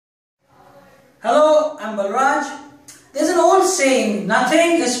Hello, I'm Balraj. There's an old saying,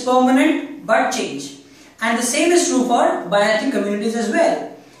 nothing is permanent but change. And the same is true for bioenergy communities as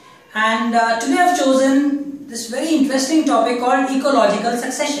well. And today I've chosen this very interesting topic called ecological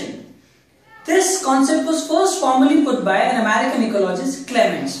succession. This concept was first formally put by an American ecologist,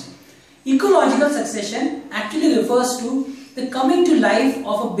 Clements. Ecological succession actually refers to the coming to life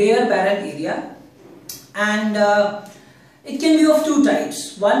of a bare barren area, and it can be of two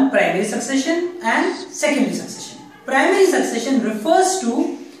types, one primary succession and secondary succession. Primary succession refers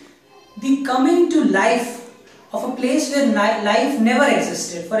to the coming to life of a place where life never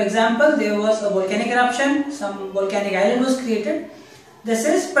existed. For example, there was a volcanic eruption, some volcanic island was created. This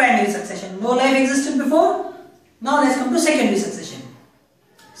is primary succession. No life existed before. Now let's come to secondary succession.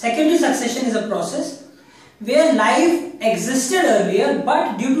 Secondary succession is a process where life existed earlier,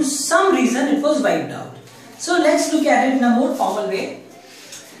 but due to some reason it was wiped out. So let's look at it in a more formal way.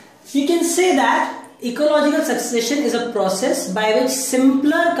 You can say that ecological succession is a process by which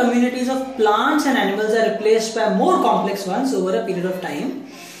simpler communities of plants and animals are replaced by more complex ones over a period of time.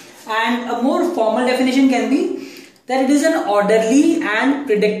 And a more formal definition can be that it is an orderly and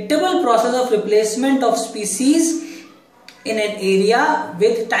predictable process of replacement of species in an area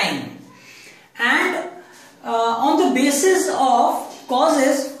with time. And on the basis of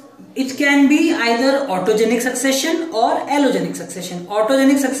causes, it can be either autogenic succession or allogenic succession.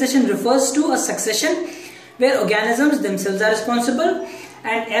 Autogenic succession refers to a succession where organisms themselves are responsible,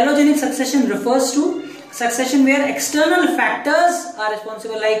 and allogenic succession refers to succession where external factors are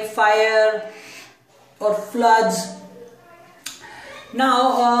responsible, like fire or floods.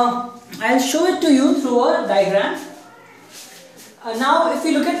 Now I'll show it to you through a diagram. Now if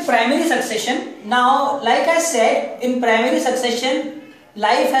we look at primary succession, now like I said, in primary succession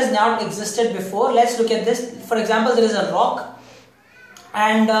life has not existed before. Let's look at this. For example, there is a rock,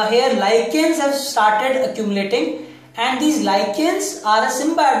 and here lichens have started accumulating, and these lichens are a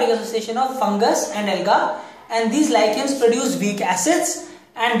symbiotic association of fungus and alga, and these lichens produce weak acids,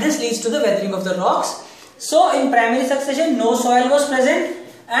 and this leads to the weathering of the rocks. So in primary succession no soil was present,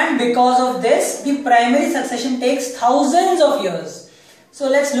 and because of this the primary succession takes thousands of years. So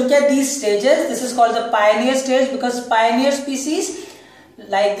let's look at these stages. This is called the pioneer stage, because pioneer species,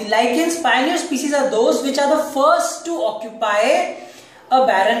 like the lichens, pioneer species are those which are the first to occupy a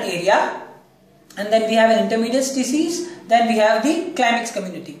barren area. And then we have an intermediate species, then we have the climax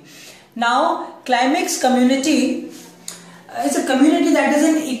community. Now climax community is a community that is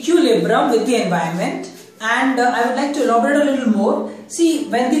in equilibrium with the environment, and I would like to elaborate a little more. See,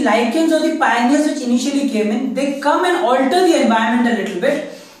 when the lichens or the pioneers which initially came in, they come and alter the environment a little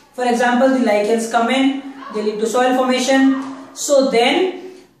bit. For example, the lichens come in, they lead to soil formation. So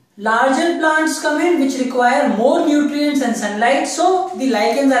then larger plants come in which require more nutrients and sunlight, so the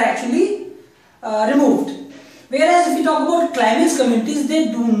lichens are actually removed. Whereas if we talk about climax communities, they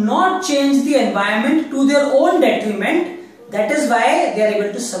do not change the environment to their own detriment. That is why they are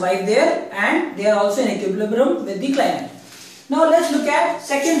able to survive there, and they are also in equilibrium with the climate. Now let's look at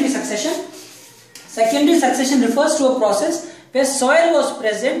secondary succession. Secondary succession refers to a process where soil was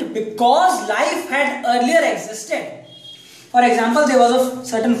present because life had earlier existed. For example, there was a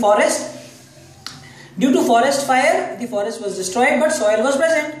certain forest. Due to forest fire, the forest was destroyed, but soil was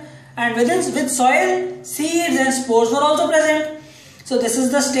present, and with soil, seeds and spores were also present. So this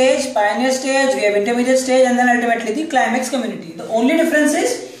is the stage, pioneer stage, we have intermediate stage, and then ultimately the climax community. The only difference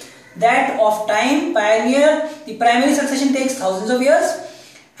is that of time, pioneer, the primary succession takes thousands of years,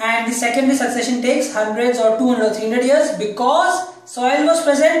 and the secondary succession takes hundreds or 200 or 300 years, because soil was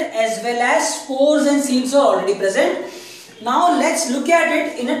present as well as spores and seeds were already present. Now let's look at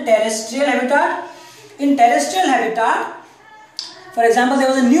it in a terrestrial habitat. In terrestrial habitat, for example, there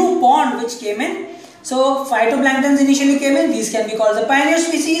was a new pond which came in. So phytoplanktons initially came in. These can be called the pioneer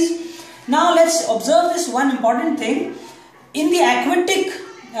species. Now let's observe this one important thing. In the aquatic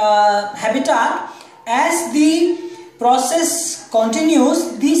habitat, as the process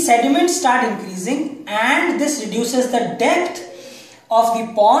continues, the sediments start increasing, and this reduces the depth of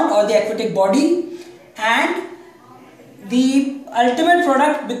the pond or the aquatic body, and the ultimate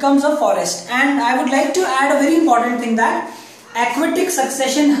product becomes a forest. And I would like to add a very important thing, that aquatic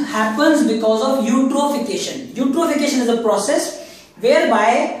succession happens because of eutrophication. Eutrophication is a process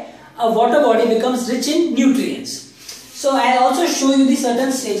whereby a water body becomes rich in nutrients. So I'll also show you the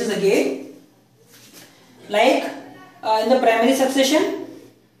certain stages again. Like in the primary succession,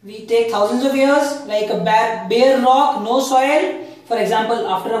 we take thousands of years, like a bare rock, no soil. For example,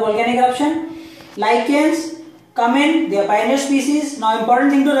 after a volcanic eruption, lichens come in, they are pioneer species. Now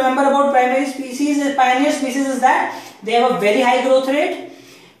important thing to remember about pioneer species is that they have a very high growth rate.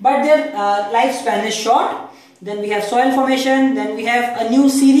 but their lifespan is short. Then we have soil formation. Then we have a new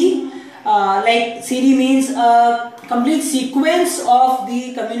series. Like series means a complete sequence of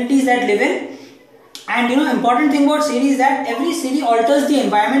the communities that live in. And important thing about series is that every series alters the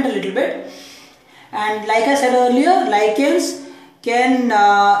environment a little bit. And like I said earlier, lichens can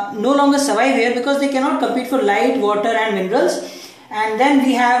no longer survive here because they cannot compete for light, water and minerals. And then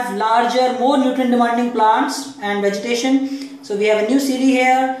we have larger, more nutrient demanding plants and vegetation. So we have a new series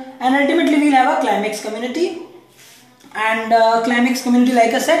here, and ultimately we will have a climax community. And climax community,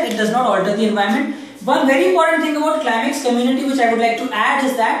 like I said, it does not alter the environment. One very important thing about climax community which I would like to add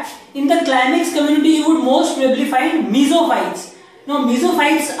is that in the climax community you would most probably find mesophytes. Now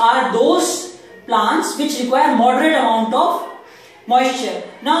mesophytes are those plants which require moderate amount of moisture.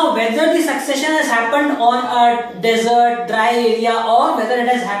 Now whether the succession has happened on a desert, dry area, or whether it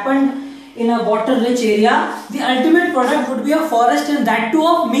has happened in a water rich area, the ultimate product would be a forest, and that too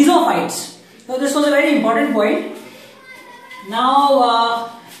of mesophytes. So this was a very important point. Now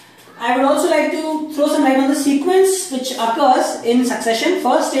I would also like to throw some light on the sequence which occurs in succession.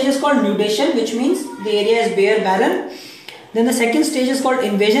 First stage is called nudation, which means the area is bare, barren. Then the second stage is called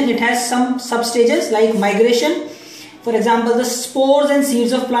invasion. It has some sub-stages like migration. For example, the spores and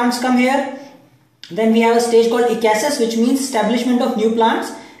seeds of plants come here. Then we have a stage called ecasis, which means establishment of new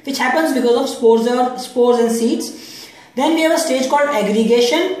plants, which happens because of spores and seeds. Then we have a stage called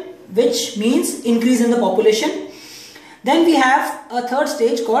aggregation, which means increase in the population. Then we have a third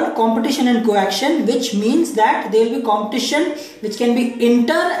stage called competition and coaction, which means that there will be competition which can be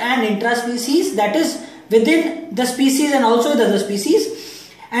inter and intra-species, that is within the species and also with other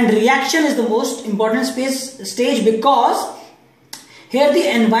species. And reaction is the most important stage because here the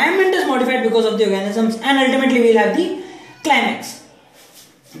environment is modified because of the organisms, and ultimately we will have the climax.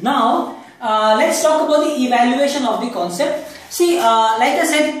 Now let's talk about the evaluation of the concept. See, like I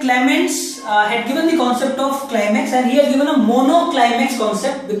said, Clements had given the concept of climax, and he had given a monoclimax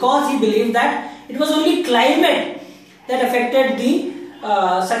concept because he believed that it was only climate that affected the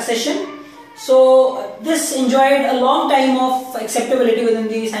succession. So this enjoyed a long time of acceptability within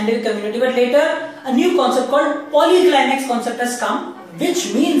the scientific community, but later a new concept called polyclimax concept has come,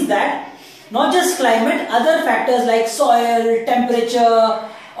 which means that not just climate, other factors like soil, temperature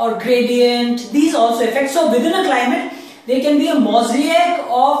or gradient, these also affect. So within a climate there can be a mosaic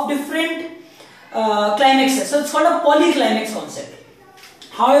of different climaxes. So it's called a polyclimax concept.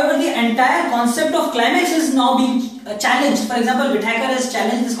 However, the entire concept of climax is now being challenged. For example, Whittaker has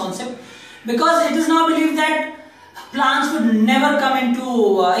challenged this concept because it is now believed that plants would never come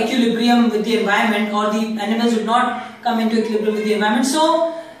into equilibrium with the environment, or the animals would not come into equilibrium with the environment.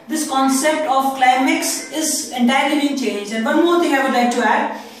 So this concept of climax is entirely being changed. And one more thing I would like to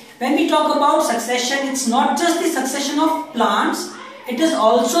add, when we talk about succession, it's not just the succession of plants, it is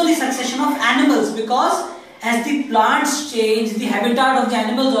also the succession of animals, because as the plants change, the habitat of the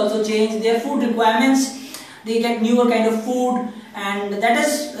animals also change, their food requirements, they get newer kind of food, and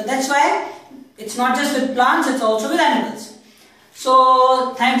that's why it's not just with plants, it's also with animals.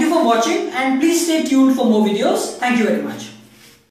 So thank you for watching, and please stay tuned for more videos. Thank you very much.